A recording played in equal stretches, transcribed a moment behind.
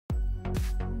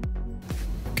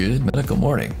Good medical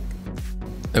morning.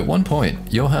 At one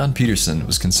point, Johan Peterson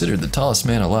was considered the tallest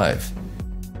man alive.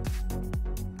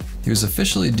 He was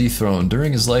officially dethroned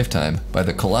during his lifetime by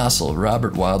the colossal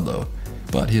Robert Wadlow,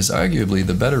 but he is arguably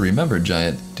the better remembered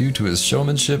giant due to his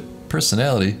showmanship,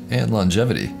 personality, and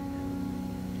longevity.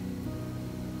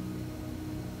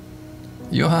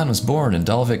 Johan was born in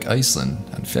Dalvik, Iceland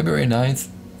on February 9,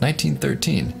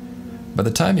 1913. By the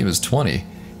time he was 20,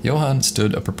 Johan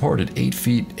stood a purported 8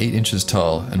 feet 8 inches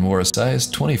tall and wore a size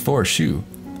 24 shoe.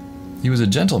 He was a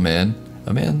gentleman,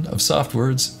 a man of soft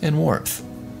words and warmth.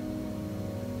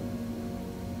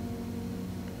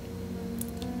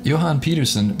 Johan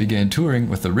Peterson began touring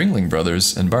with the Ringling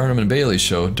Brothers and Barnum and Bailey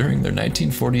show during their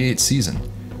 1948 season.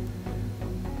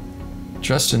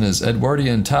 Dressed in his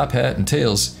Edwardian top hat and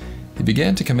tails, he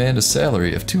began to command a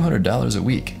salary of $200 a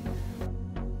week.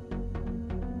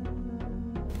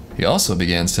 He also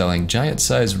began selling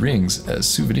giant-sized rings as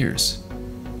souvenirs.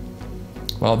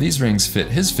 While these rings fit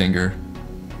his finger,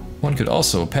 one could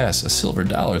also pass a silver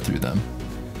dollar through them.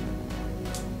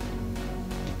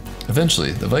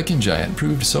 Eventually, the Viking giant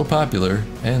proved so popular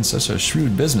and such a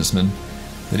shrewd businessman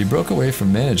that he broke away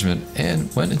from management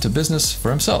and went into business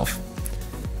for himself.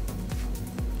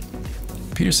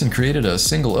 Peterson created a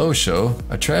single O show,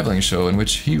 a traveling show in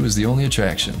which he was the only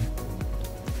attraction.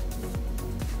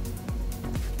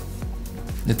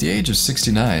 At the age of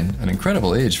 69, an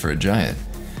incredible age for a giant,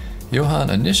 Johan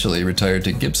initially retired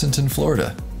to Gibsonton,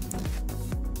 Florida.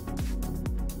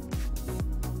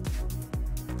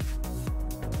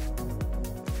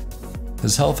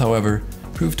 His health, however,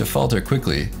 proved to falter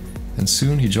quickly, and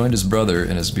soon he joined his brother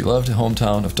in his beloved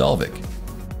hometown of Dalvik.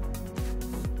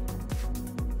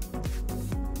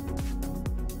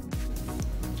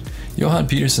 Johan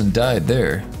Peterson died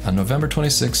there on November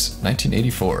 26,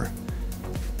 1984.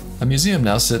 A museum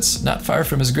now sits not far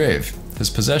from his grave. His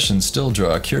possessions still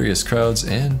draw curious crowds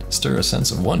and stir a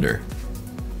sense of wonder.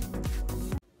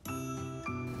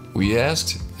 We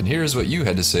asked, and here's what you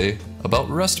had to say about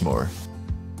Rustmore.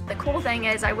 The cool thing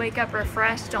is I wake up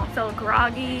refreshed, don't feel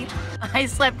groggy. I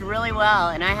slept really well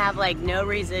and I have like no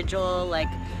residual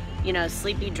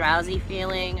sleepy, drowsy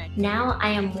feeling. Now I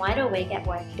am wide awake at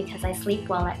work because I sleep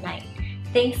well at night.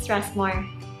 Thanks, Rustmore.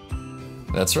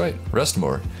 That's right,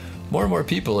 Rustmore. More and more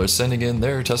people are sending in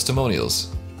their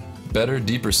testimonials. Better,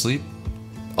 deeper sleep,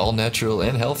 all natural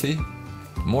and healthy,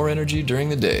 more energy during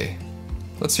the day.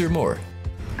 Let's hear more.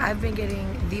 I've been getting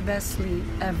the best sleep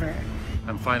ever.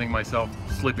 I'm finding myself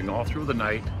sleeping all through the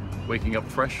night, waking up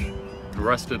fresh and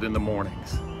rested in the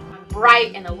mornings. I'm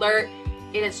bright and alert.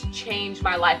 It has changed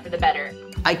my life for the better.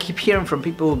 I keep hearing from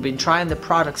people who've been trying the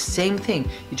product, same thing.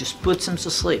 It just puts them to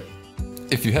sleep.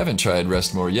 If you haven't tried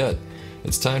Rustmore yet,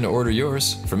 it's time to order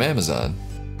yours from Amazon.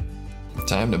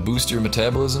 Time to boost your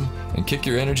metabolism and kick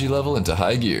your energy level into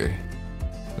high gear.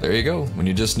 There you go. When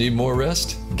you just need more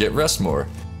rest, get Rustmore.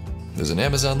 There's an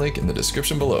Amazon link in the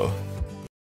description below.